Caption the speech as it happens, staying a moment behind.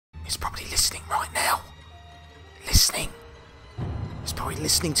He's probably listening right now. Listening. He's probably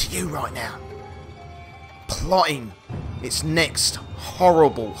listening to you right now. Plotting its next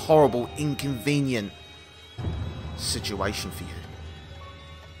horrible, horrible, inconvenient situation for you.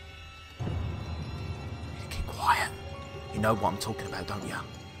 You keep quiet. You know what I'm talking about, don't you?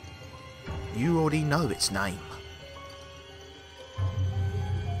 You already know its name.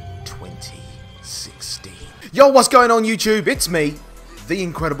 2016. Yo, what's going on YouTube? It's me, The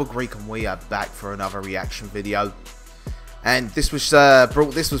Incredible Greek, and we are back for another reaction video. And this was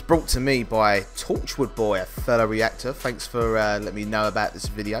brought to me by Torchwood Boy, a fellow reactor. Thanks for letting me know about this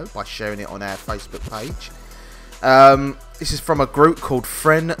video by sharing it on our Facebook page. This is from a group called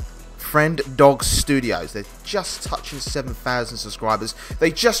Friend Dog Studios. They're just touching 7,000 subscribers.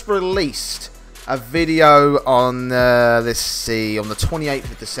 They just released a video on let's see, on the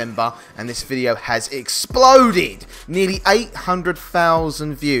 28th of December, and this video has exploded. Nearly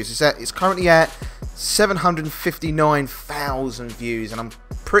 800,000 views. It's currently at 759,000 views, and I'm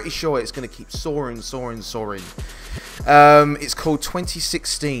pretty sure it's going to keep soaring. It's called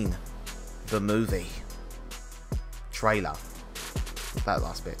 2016, the movie. Trailer. That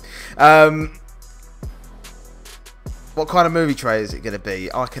last bit. What kind of movie trailer is it going to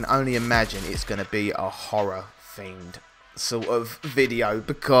be? I can only imagine it's going to be a horror themed sort of video,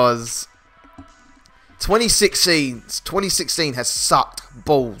 because 2016 has sucked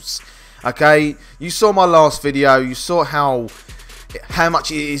balls. Okay, you saw my last video. You saw how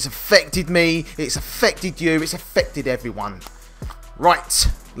much it has affected me. It's affected you. It's affected everyone. Right,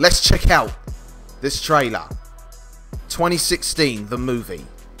 let's check out this trailer. 2016, the movie.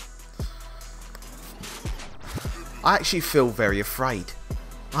 I actually feel very afraid.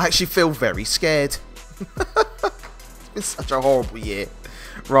 I actually feel very scared. It's been such a horrible year.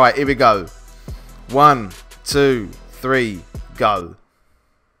 Right, here we go. 1, 2, 3, go.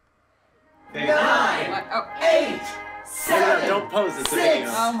 9, 8, 7, don't pose, it's a video.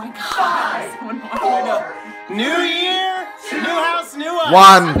 Oh my god. 5, 4, New year, new house, new us.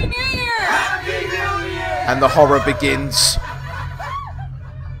 1. Happy New Year! Happy New Year! And the horror begins.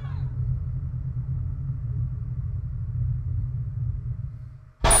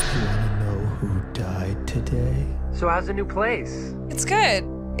 You wanna know who died today? So how's the new place? It's good.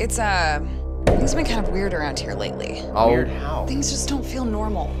 It's things have been kind of weird around here lately. Oh. Weird how? Things just don't feel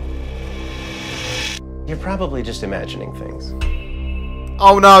normal. You're probably just imagining things.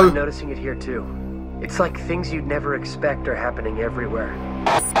 Oh I'm no. noticing it here too. It's like things you'd never expect are happening everywhere.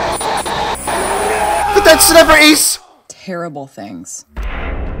 The dead celebrities. Terrible things.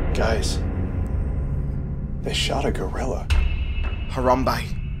 Guys, they shot a gorilla. Harambe. I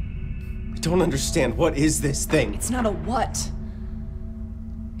don't understand. What is this thing? It's not a what.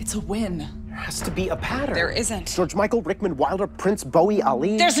 It's a win. There has to be a pattern. There isn't. George Michael, Rickman, Wilder, Prince, Bowie,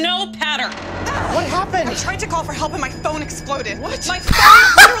 Ali. There's no pattern. What happened? I tried to call for help and my phone exploded. What? My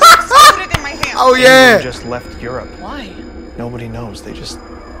phone literally exploded in my hand. Oh yeah. They just left Europe. Why? Nobody knows. They just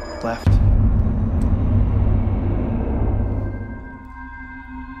left.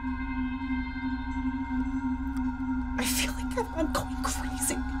 I feel like I'm going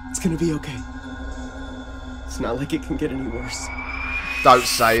crazy. It's gonna be okay. It's not like it can get any worse. Don't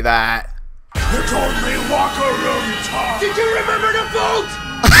say that. It's only locker room talk! Did you remember to vote?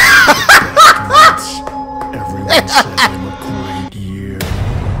 Everyone said I'm a great year.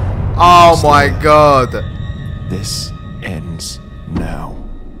 Oh my god. This ends now.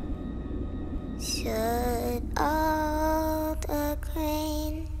 Should all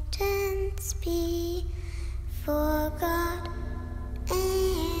acquaintance be forgot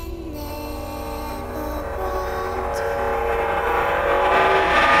and never brought?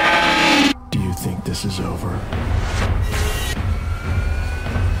 Do you think this is over?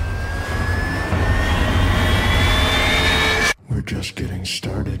 We're just getting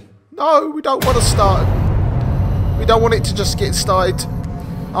started. No, we don't want to start. We don't want it to just get started.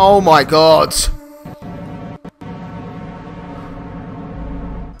 Oh my god.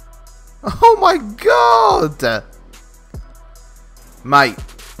 Oh my god. Mate,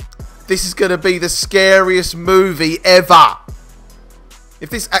 this is going to be the scariest movie ever. If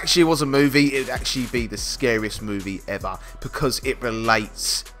this actually was a movie, it would actually be the scariest movie ever, because it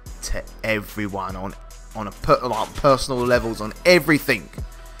relates to everyone on personal levels, on everything.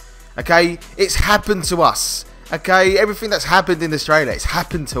 Okay, it's happened to us. Okay, everything that's happened in this trailer, it's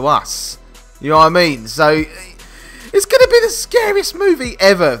happened to us. You know what I mean? So it's gonna be the scariest movie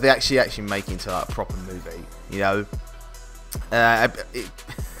ever if they actually make it into like a proper movie. You know,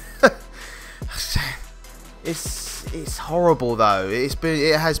 it's horrible though.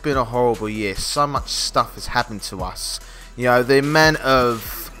 It has been a horrible year. So much stuff has happened to us. You know, the amount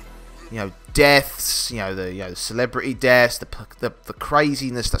of deaths, the celebrity deaths, the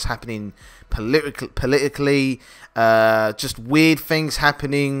craziness that's happening politically, just weird things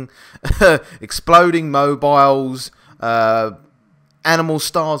happening, exploding mobiles, animal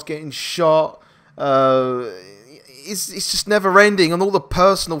stars getting shot. It's just never ending, and all the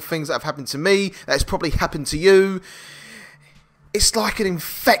personal things that have happened to me, that's probably happened to you. It's like an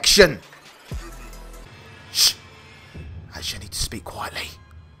infection. Shh. Actually, I need to speak quietly.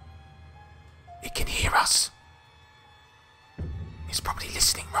 It can hear us. It's probably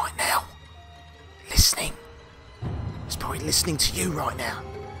listening right now. Listening. It's probably listening to you right now.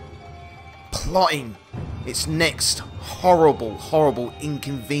 Plotting its next horrible, horrible,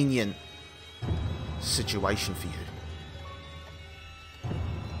 inconvenient situation for you. You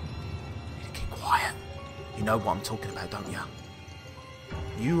need to keep quiet. You know what I'm talking about, don't you?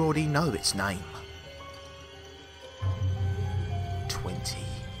 You already know its name.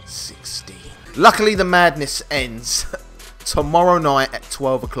 2016. Luckily, the madness ends tomorrow night at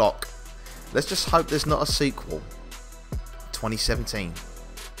 12 o'clock. Let's just hope there's not a sequel. 2017.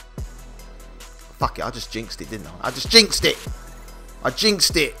 Fuck it, I just jinxed it, didn't I? I just jinxed it. I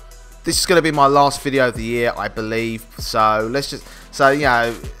jinxed it. This is going to be my last video of the year, I believe. So let's just,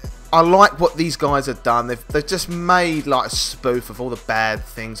 I like what these guys have done. They've just made like a spoof of all the bad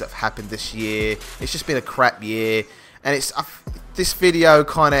things that have happened this year. It's just been a crap year, and this video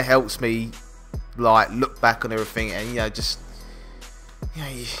kind of helps me like look back on everything, and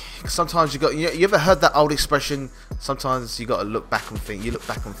sometimes you ever heard that old expression? Sometimes you got to look back on things. You look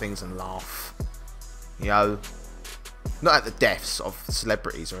back on things and laugh. Not at the deaths of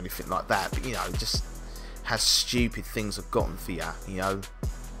celebrities or anything like that, but just how stupid things have gotten for you.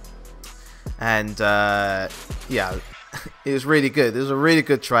 And it was really good. It was a really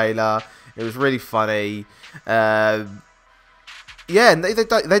good trailer. It was really funny. And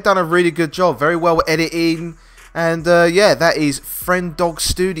they've done a really good job. Very well editing. And that is Friend Dog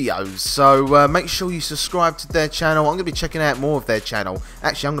Studios. So make sure you subscribe to their channel. I'm going to be checking out more of their channel.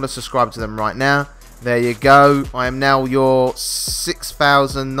 Actually, I'm going to subscribe to them right now. There you go. I am now your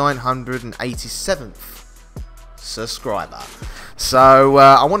 6,987th subscriber. So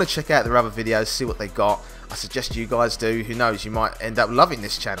I want to check out their other videos, see what they got. I suggest you guys do. Who knows, you might end up loving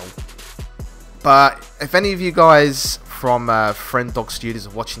this channel. But if any of you guys from Friend Dog Studios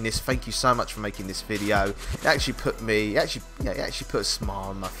are watching this, thank you so much for making this video. It actually put me, it actually put a smile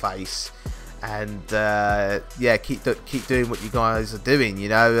on my face. And keep doing what you guys are doing.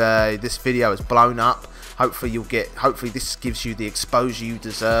 This video is blown up. Hopefully this gives you the exposure you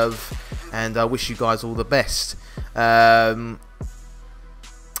deserve, and I wish you guys all the best. And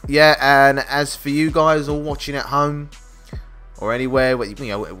as for you guys all watching at home or anywhere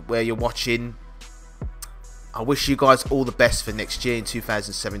where you're watching, I wish you guys all the best for next year in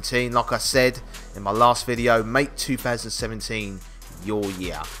 2017. Like I said in my last video, make 2017 your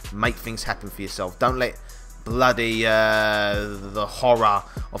year. Make things happen for yourself. Don't let bloody the horror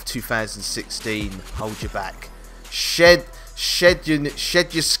of 2016 hold you back. Shed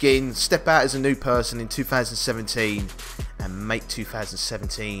your skin. Step out as a new person in 2017 and make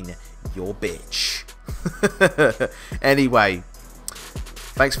 2017 your bitch. Anyway,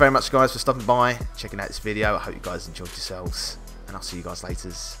 thanks very much guys for stopping by, checking out this video. I hope you guys enjoyed yourselves, and I'll see you guys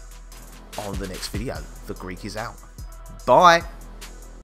later on the next video. The Greek is out. Bye.